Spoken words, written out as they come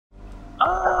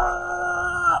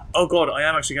Oh god, I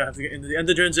am actually gonna have to get into the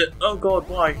Ender Transit. Oh god,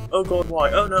 why? Oh god,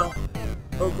 why? Oh no.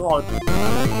 Oh god.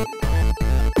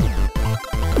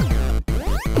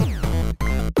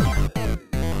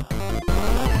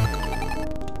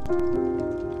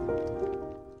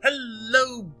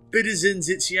 Hello, Bitizens,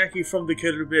 it's Yacky from the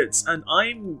Killer Bits, and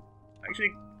I'm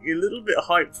actually a little bit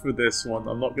hyped for this one,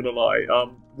 I'm not gonna lie.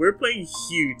 We're playing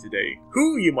Hugh today.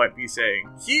 Who, you might be saying?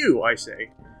 Hugh, I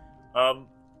say.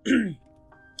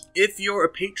 If you're a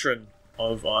patron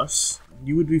of us,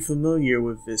 you would be familiar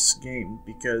with this game,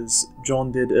 because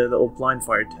John did a little blind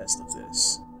fire test of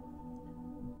this.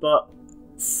 But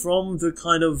from the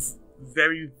kind of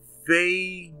very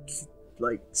vague,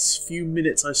 like, few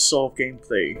minutes I saw of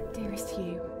gameplay... Dearest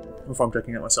Hugh. Before I'm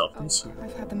checking it myself. Oh,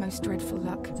 I've had the most dreadful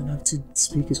luck. I don't have to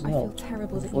speak as well. I feel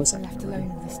terrible that you've been left alone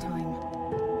all this time.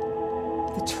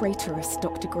 The traitorous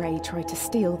Dr. Gray tried to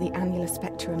steal the annular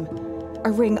spectrum,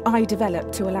 a ring I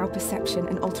developed to allow perception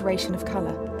and alteration of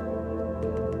colour.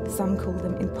 Some call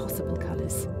them impossible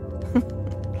colours.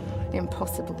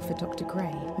 Impossible for Dr.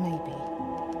 Gray, maybe.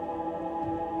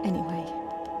 Anyway,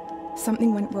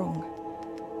 something went wrong.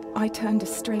 I turned a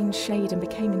strange shade and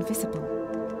became invisible.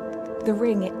 The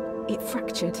ring, it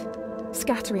fractured,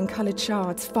 scattering coloured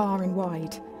shards far and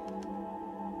wide.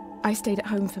 I stayed at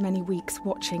home for many weeks,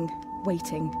 watching,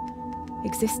 waiting,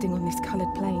 existing on this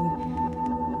coloured plane.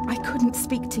 I couldn't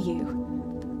speak to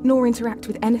you, nor interact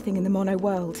with anything in the mono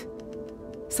world.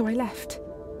 So I left.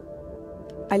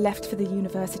 I left for the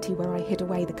university where I hid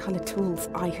away the coloured tools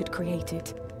I had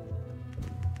created.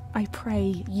 I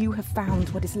pray you have found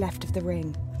what is left of the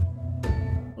ring.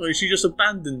 Well, she just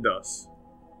abandoned us.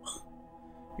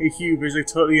 Hey Hugh, there's a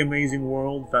totally amazing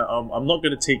world that I'm not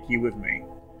going to take you with me.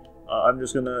 I'm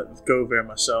just going to go there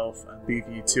myself and leave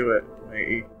you to it,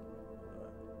 matey.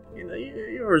 You know,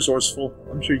 you're resourceful.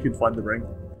 I'm sure you can find the ring.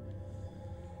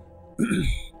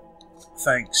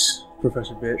 Thanks,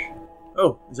 Professor Bish.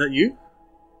 Oh, is that you?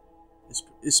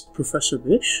 Is Professor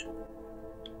Bish?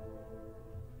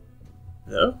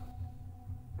 No?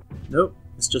 Nope,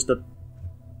 it's just a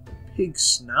pig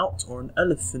snout or an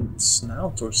elephant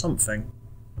snout or something.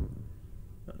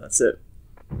 That's it.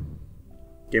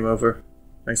 Game over.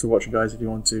 Thanks for watching, guys. If you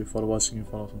want to follow us, you can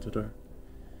follow us on Twitter.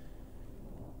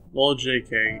 Lol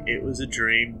JK, it was a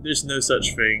dream. There's no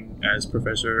such thing as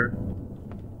Professor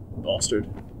Bastard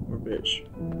or Bitch.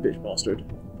 Bitch Bastard.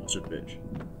 Bastard Bitch.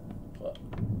 But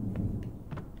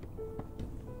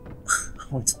I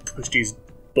want to push these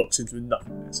books into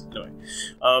nothingness. Anyway.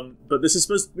 But this is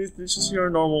supposed to be just your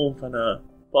normal kind of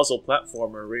puzzle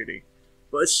platformer, really.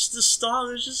 But it's just the style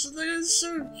is just it's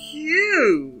so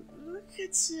cute. Look at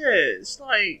it. It's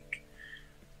like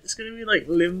it's gonna be like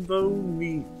Limbo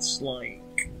meets like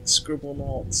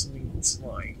Scribblenauts meets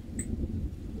like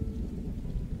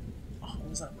what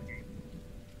was that game?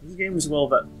 This game as well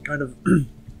that kind of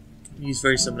use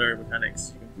very similar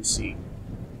mechanics. You see,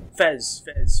 Fez.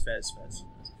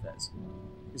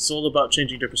 It's all about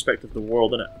changing the perspective of the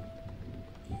world, isn't it?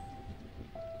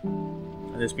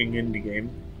 And this being an indie game,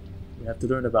 we have to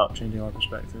learn about changing our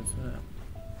perspectives. Yeah.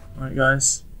 Alright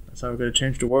guys, that's how we're going to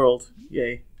change the world.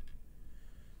 Yay.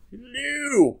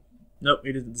 Hello! Nope,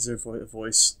 he doesn't deserve a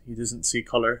voice. He doesn't see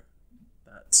colour.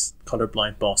 That's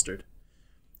colorblind bastard.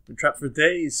 Been trapped for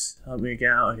days. Help me get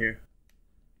out of here.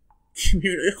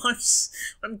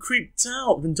 I'm creeped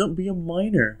out. Then don't be a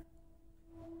minor.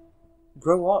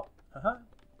 Grow up. Haha.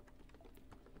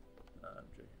 I'm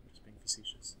joking. I'm just being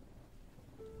facetious.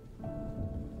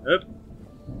 Yep.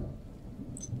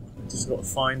 Just gotta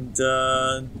find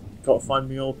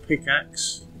my old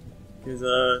pickaxe, because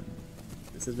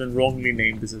this has been wrongly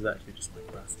named. This is actually just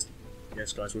Minecraft.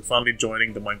 Yes, guys, we're finally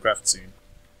joining the Minecraft scene.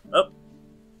 Oh,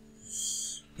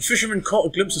 the fisherman caught a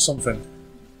glimpse of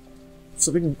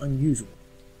something unusual.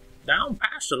 Down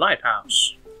past the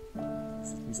lighthouse.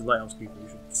 These are lighthouse people. You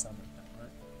should sound like that,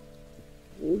 right?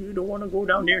 Oh, you don't want to go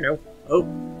down there now. Oh,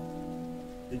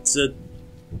 it's an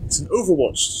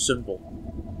Overwatch symbol.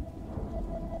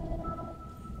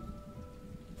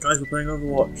 Guys, we're playing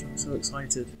Overwatch. I'm so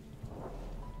excited.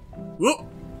 Whoa!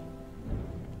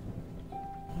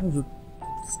 Oh,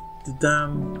 the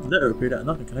damn letter appeared out of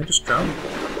nothing. Can I just drown?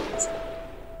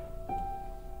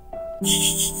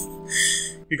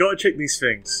 You gotta check these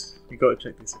things.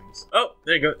 Oh,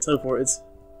 there you go. Teleported.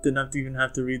 Didn't even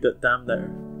have to read that damn letter.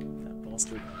 That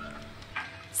bastard.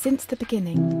 Since the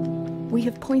beginning, we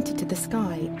have pointed to the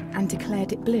sky and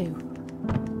declared it blue.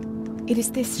 It is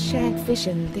this shared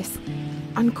vision, this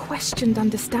unquestioned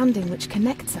understanding which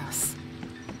connects us.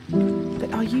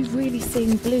 But are you really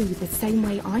seeing blue the same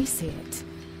way I see it?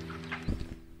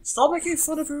 Stop making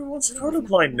fun of everyone's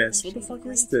colorblindness. What the fuck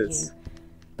is this?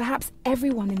 Perhaps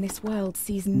everyone in this world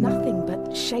sees nothing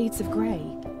but shades of grey.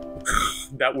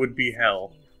 That would be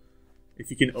hell.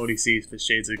 If you can only see the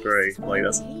shades of grey. Like,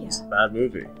 that's a bad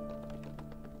movie.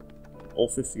 All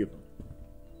 50 of them.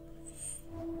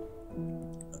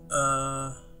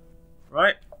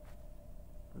 Right?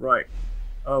 Right.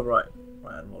 Oh, right.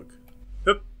 Right analog.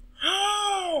 Hup.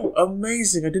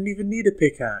 Amazing! I didn't even need a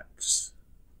pickaxe.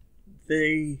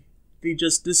 They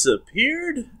just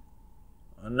disappeared?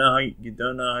 I know how you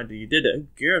don't know how you did it. Who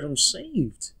cares? I'm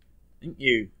saved. Thank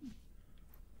you.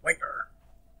 Waiter.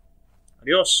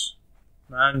 Adios.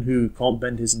 Man who can't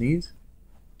bend his knees.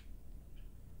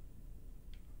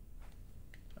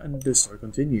 And the story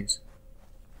continues.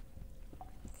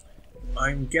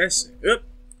 I'm guessing. Yep.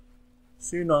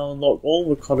 Soon I'll unlock all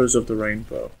the colours of the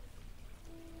rainbow.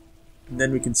 And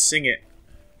then we can sing it.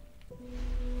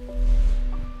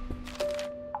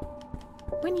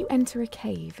 When you enter a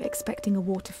cave expecting a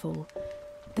waterfall,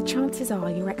 the chances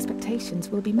are your expectations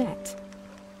will be met.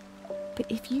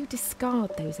 But if you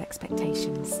discard those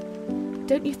expectations,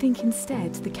 don't you think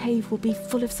instead the cave will be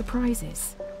full of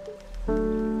surprises?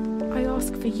 I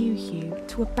ask for you, Hugh,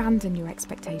 to abandon your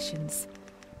expectations,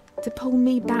 to pull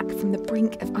me back from the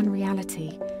brink of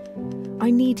unreality.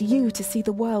 I need you to see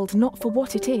the world not for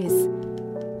what it is,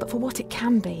 but for what it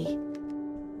can be.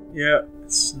 Yeah,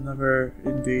 it's never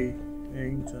indie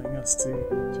telling us to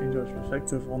change our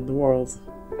perspective on the world.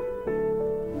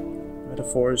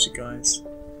 Metaphors, you guys.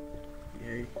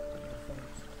 Yay.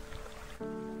 Metaphors.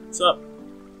 What's up?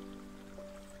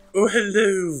 Oh,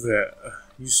 hello there.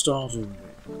 You startled me.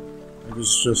 I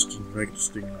was just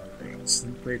resting my legs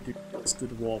and played close to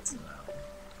the water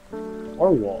now.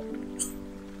 Or what?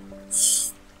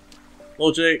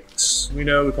 Logics. We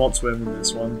know we can't swim in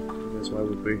this one. That's why it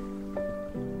would be.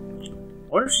 I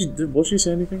wonder if she did. Will she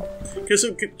say anything? Because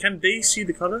can they see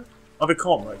the color? Oh, they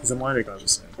can't, right? Because the minor guy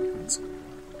was saying.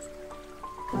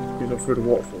 You know, through the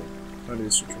waterfall. Only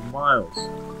this for miles.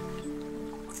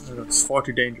 It's far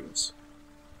too dangerous.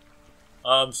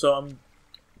 Don't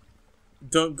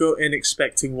go in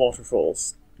expecting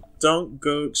waterfalls. Don't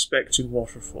go expecting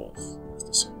waterfalls. That's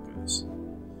the same goes.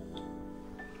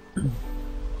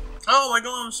 Oh my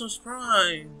god, I'm so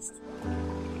surprised!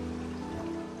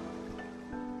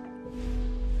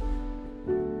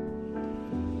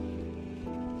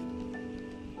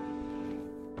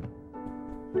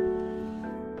 I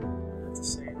have to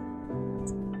say it.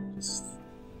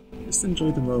 Just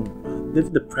enjoy the moment, man. Live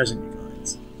in the present, you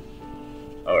guys.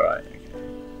 Alright, okay. I'll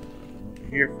come over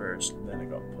here first, and then I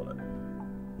gotta pull it.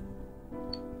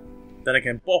 Then I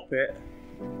can bop it,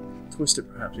 twist it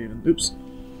perhaps even. Oops.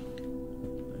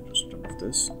 Then just jump off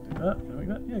this. Do that. Can I make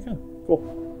that? Yeah, I can. Cool.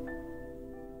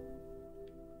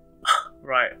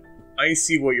 Right. I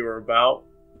see what you're about.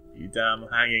 You damn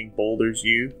hanging boulders,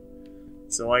 you.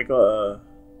 So I gotta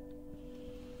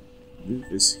move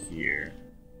this here.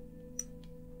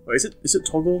 Wait, is it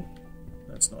toggle?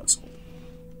 No, it's not. It's hold.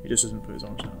 He just doesn't put his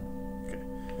arms down. Okay.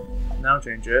 Now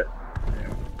change it. There.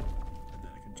 And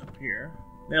then I can jump here.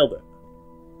 Nailed it.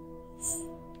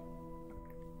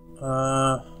 I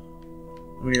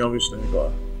mean, obviously I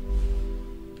gotta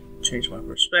change my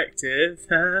perspective,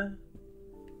 huh?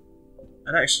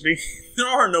 And actually, there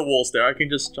are no walls there. I can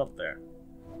just jump there.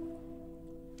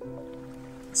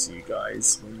 See, you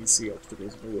guys, when you see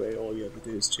obstacles in the way, all you have to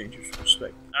do is change your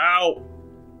perspective. Ow!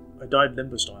 I died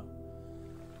limbo style.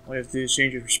 All you have to do is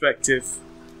change your perspective,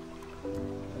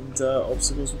 and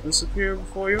obstacles will disappear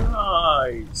before your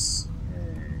eyes.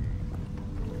 Yay.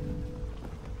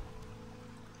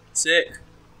 Sick.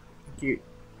 Thank you.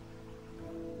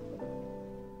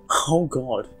 Oh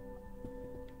god.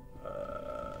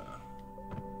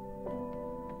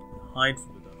 Hide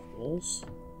from the dark walls.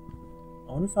 I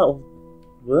wonder if that'll.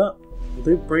 Will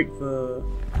they break the.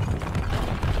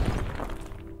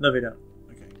 No, they don't.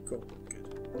 Okay, cool, good.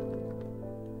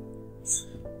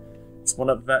 It's one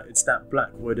of that. It's that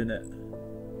black wood in it.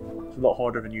 It's a lot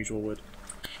harder than usual wood.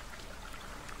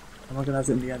 Am I gonna have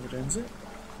it in the end? Is it? I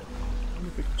wonder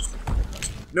if we can just.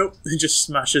 Nope, it just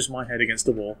smashes my head against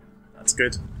the wall. That's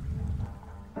good.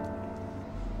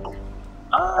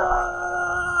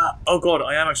 Ah! Oh god,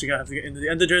 I am actually gonna have to get into the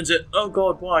Ender Transit. Oh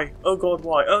god, why? Oh god,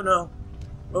 why? Oh no.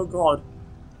 Oh god.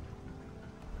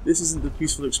 This isn't the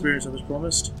peaceful experience I was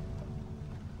promised.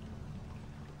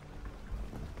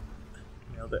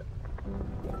 Nailed it.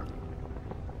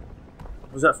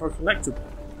 Was that for a collectible?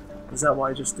 Is that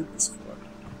why I just did this for?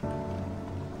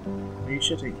 Are you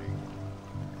shitting me?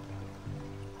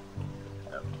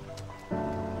 No. I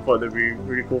thought that'd be a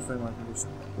really cool thing like this.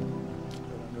 Go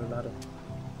under a ladder.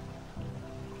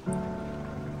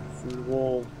 Through the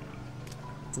wall.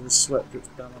 Until the sweat drips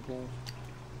down my balls.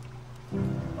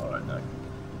 Alright, now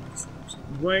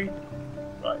way.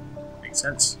 Right, makes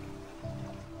sense.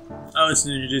 Oh, it's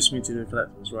to introduce me to the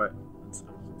collectibles, right.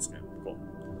 That's good. Cool.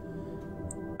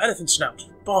 Elephant snout!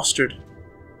 Bastard!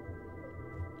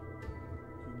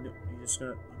 You're just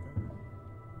gonna...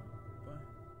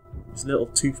 His little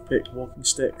toothpick walking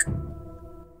stick.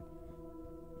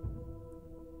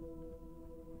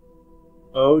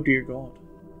 Oh dear God.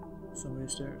 So many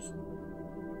stairs.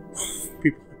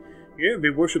 People... Yeah, they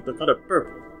worship the color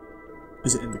purple.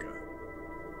 Is it indigo?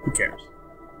 Who cares?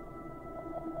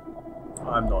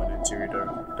 I'm not an interior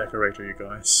decorator, you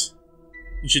guys.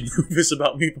 You should know this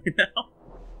about me by now.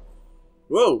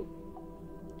 Whoa!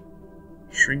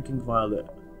 Shrinking violet.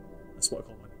 That's what I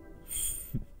call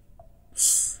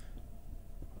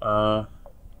mine.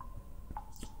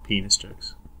 Penis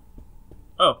jokes.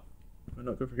 Oh, am I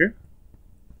not go for here?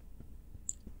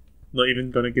 Not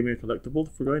even gonna give me a collectible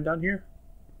for going down here?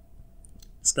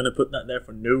 It's gonna put that there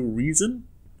for no reason?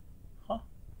 Huh?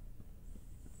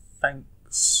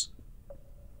 Thanks,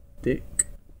 Dick.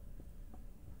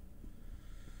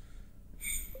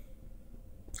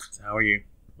 So how are you?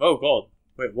 Oh God!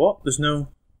 Wait, what? There's no...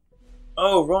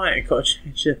 Oh right, I gotta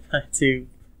change it back to...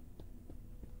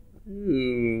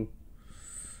 Ooh.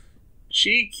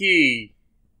 Cheeky!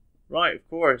 Right, of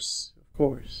course. Of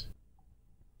course.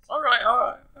 Alright,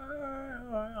 alright.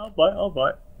 I'll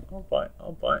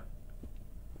bite.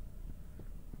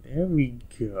 There we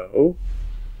go.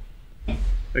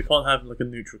 We can't have like a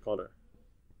neutral colour.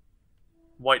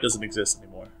 White doesn't exist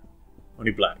anymore.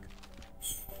 Only black.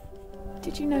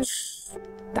 Did you know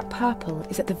that purple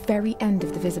is at the very end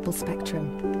of the visible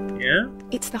spectrum? Yeah?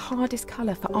 It's the hardest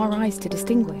colour for our eyes to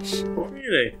distinguish.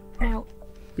 Really? Now,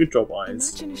 good job,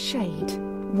 eyes. imagine a shade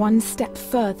one step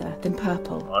further than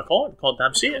purple. I can't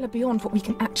damn see it. Colour beyond what we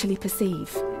can actually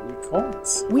perceive. We can't.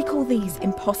 We call these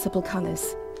impossible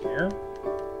colours. Yeah?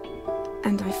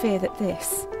 And I fear that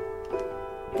this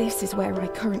is where I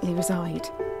currently reside.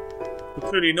 But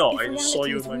clearly not. If I just saw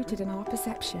reality you is with my... rooted in our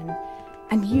perception,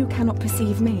 and you cannot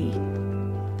perceive me,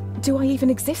 do I even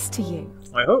exist to you?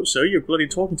 I hope so. You're bloody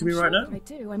talking to me right now. I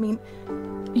do. I mean,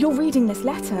 you're reading this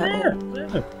letter.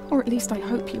 Yeah. Or at least I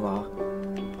hope you are.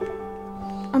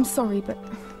 I'm sorry, but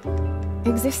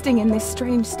existing in this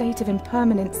strange state of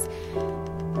impermanence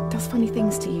does funny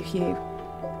things to you, Hugh.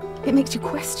 It makes you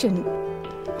question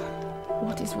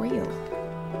what is real.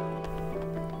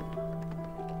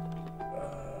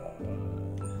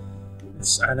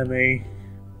 This anime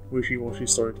wishy-washy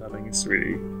storytelling is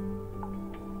really...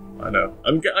 I know.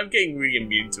 I'm getting really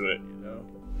immune to it, you know.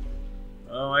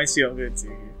 Oh, I see what I'm going to do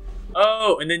here.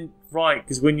 Oh, and then, right,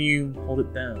 because when you hold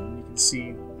it down, you can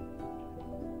see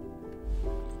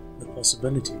the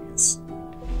possibilities.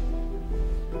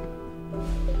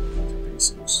 The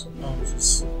basics. Oh, this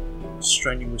is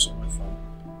strenuous on my phone.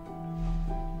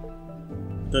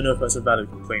 Don't know if that's a valid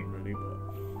complaint, really, but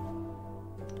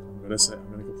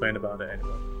I'm gonna complain about it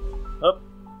anyway. Up.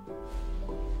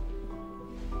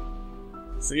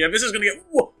 So yeah, this is gonna get...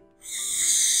 Whoa!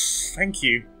 Thank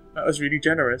you. That was really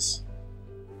generous.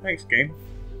 Thanks, game.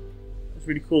 That's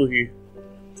really cool of you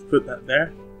to put that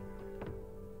there.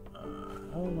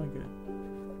 How am I good?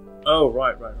 Oh,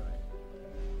 right.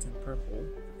 It's in purple.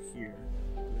 Here.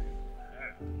 Blue.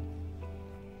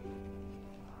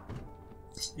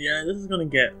 Yeah, this is gonna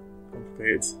get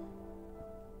complicated.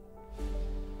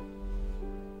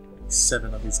 Like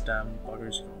 7 of these damn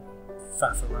buggers to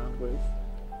faff around with.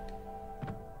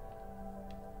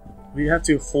 We have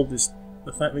to hold this.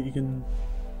 The fact that you can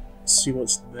see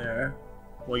what's there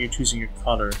while you're choosing your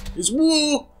color is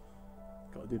whoa.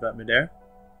 Gotta do that midair.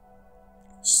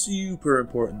 Super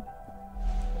important.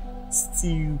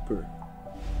 Super.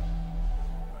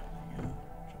 Right, there you go.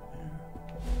 Drop there.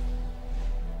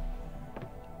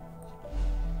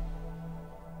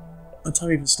 And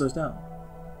time even slows down.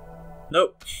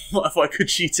 Nope. What if I could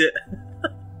cheat it?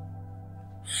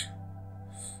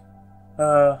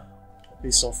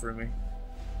 He's offering me.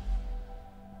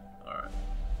 Alright.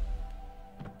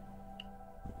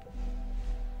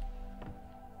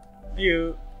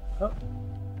 You. Up.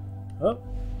 Up.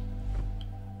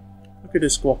 Look at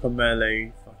this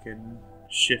guacamole fucking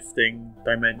shifting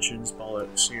dimensions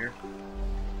bollocks here.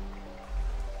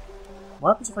 What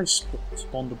happens if I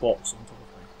spawn the box on top of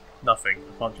me? Nothing.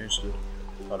 I can't change the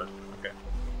color. Okay.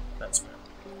 That's fair.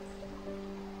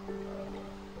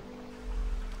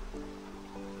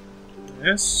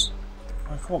 Yes.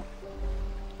 I can't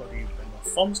bloody bend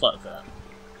my thumbs like that.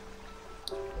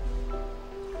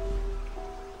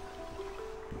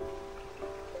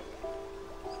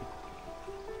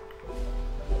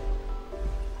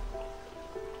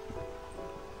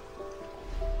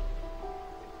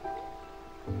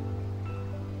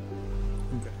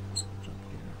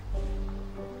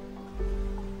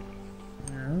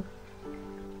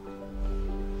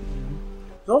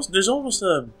 There's almost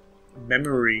a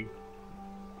memory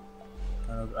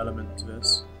kind of element to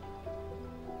this.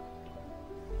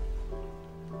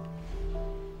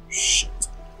 Shit.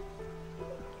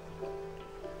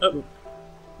 Oh.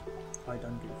 I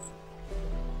done goof.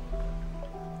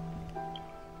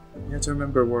 You have to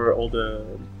remember where all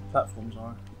the platforms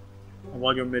are. And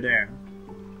while you're mid-air,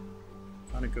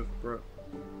 kind of go for broke.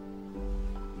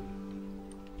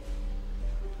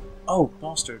 Oh,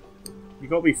 bastard. You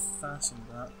gotta be fast on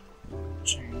that.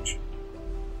 Change.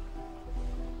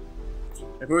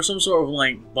 If there was some sort of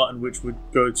like button which would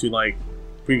go to like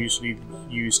previously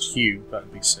used hue,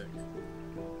 that'd be sick.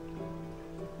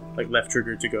 Like left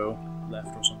trigger to go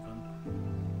left or something.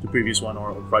 The previous one,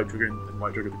 or right trigger and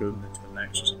right trigger to go into the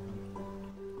next or something.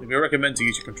 If I recommend to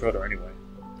use your controller anyway.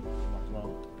 Might as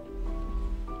well.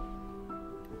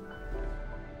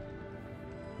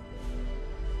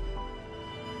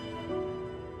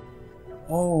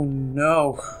 Oh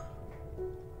no.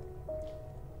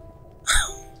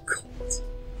 Oh god.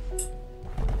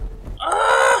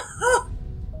 Ah!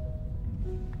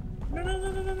 No, no,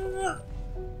 no, no, no, no, no.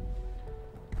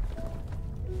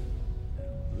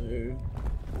 Blue.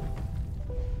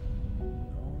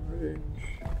 Orange.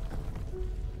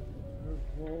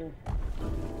 Purple.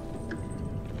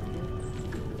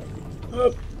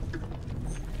 Up.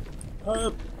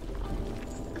 Up.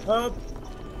 Up.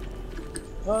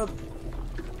 Up.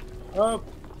 Up.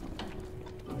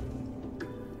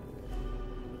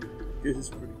 This is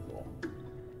pretty cool.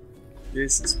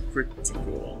 This is pretty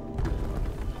cool.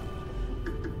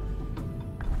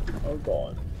 Oh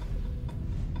god.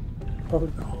 Oh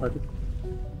god.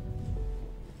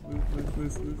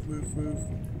 Move.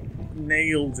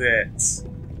 Nailed it.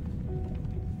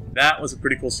 That was a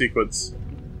pretty cool sequence.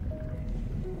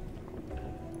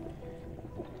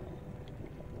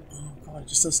 Oh god, it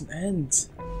just doesn't end.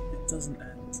 It doesn't end.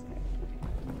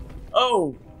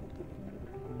 Oh!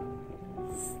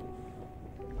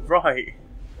 Right.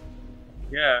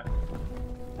 Yeah.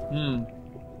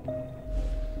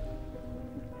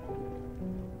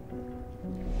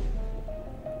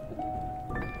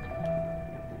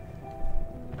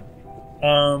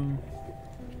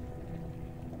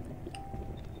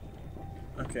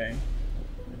 Okay.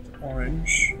 It's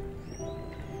orange.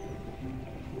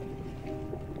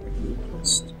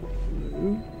 Just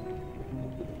blue.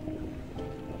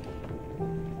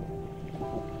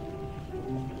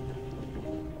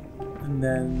 And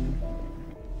then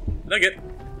nugget.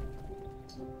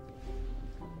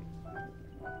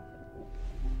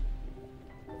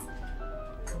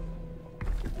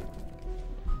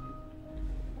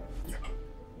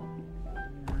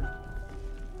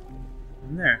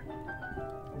 And there.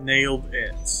 Nailed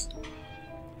it.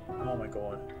 Oh my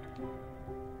god.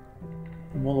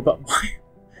 I'm all about my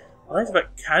life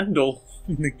about Candle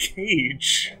in the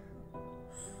cage.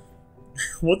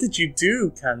 What did you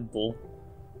do, Candle?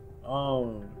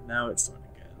 Oh, now it's starting to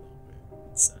get a little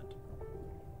bit sad.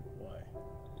 Why?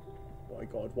 Why,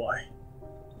 God, why?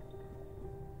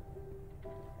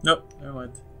 Nope, never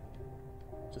mind.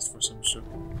 Just for some sugar.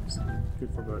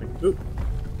 Good foreboding. Oop!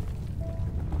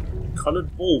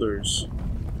 Colored boulders.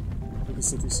 We can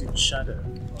still see the shadow.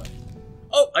 Right.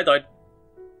 Oh, I died!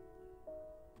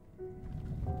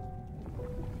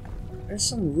 There's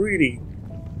some really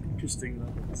interesting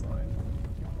level design.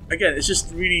 Again, it's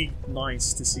just really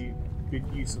nice to see good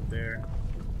use of their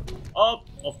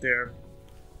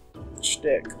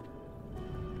shtick.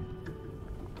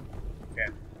 Okay.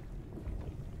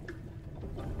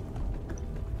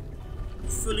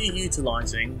 Fully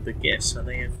utilizing the gifts that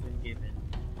they have been given.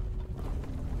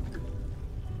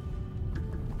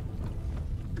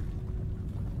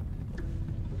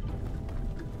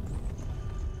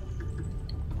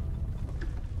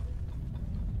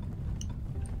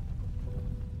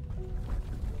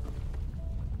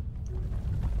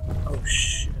 Oh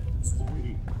shit, this is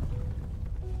really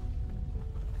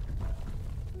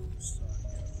starting to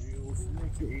get real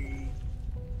finicky.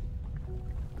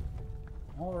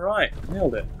 Alright,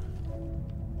 nailed it.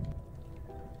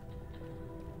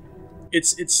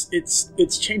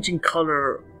 It's changing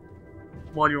colour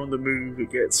while you're on the move.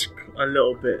 It gets a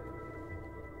little bit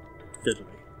fiddly,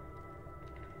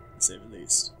 to say the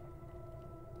least.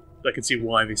 I can see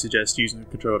why they suggest using the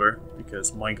controller,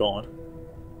 because my god.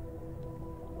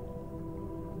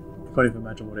 I can't even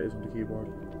imagine what it is on the keyboard.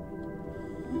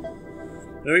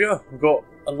 There we go. We've got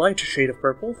a lighter shade of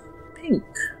purple. Pink.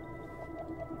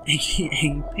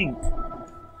 AKA pink.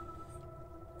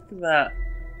 Look at that.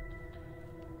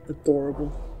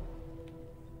 Adorable.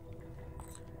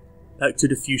 Back to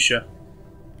the fuchsia.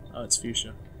 Oh, it's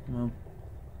fuchsia. Well.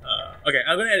 Okay,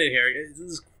 I'm gonna edit here. This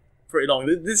is pretty long.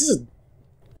 This is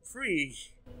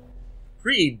pretty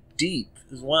deep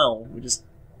as well, which is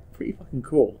pretty fucking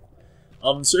cool.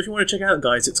 So if you want to check it out,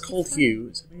 guys, it's called Hue.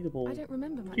 It's available. I don't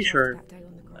remember much pretty sure that day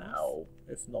on the grass. now.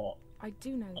 If not, I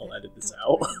do know I'll that edit this Dr.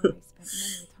 out. Brown and I spent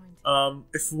many a time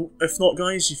if not,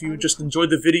 guys, if you just enjoyed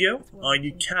the video,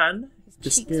 you can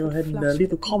just go ahead and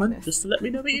leave a comment just to let me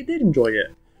know that you did enjoy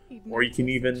it, or you can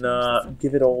even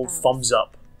give it all thumbs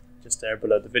up just there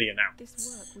below the video now.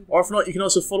 Or if not, you can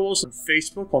also follow us on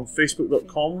Facebook on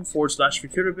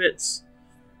facebook.com/thekillerbits,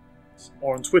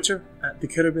 or on Twitter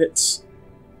 @thekillerbits.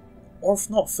 Or if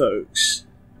not, folks,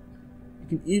 you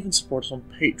can even support us on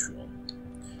Patreon.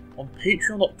 On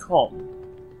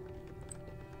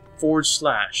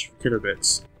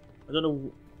patreon.com/killerbits. I don't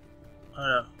know,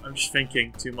 I'm just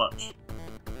thinking too much.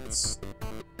 It's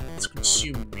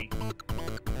consuming me.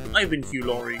 I've been Hugh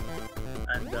Laurie,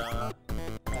 and I'll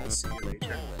see you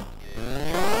later.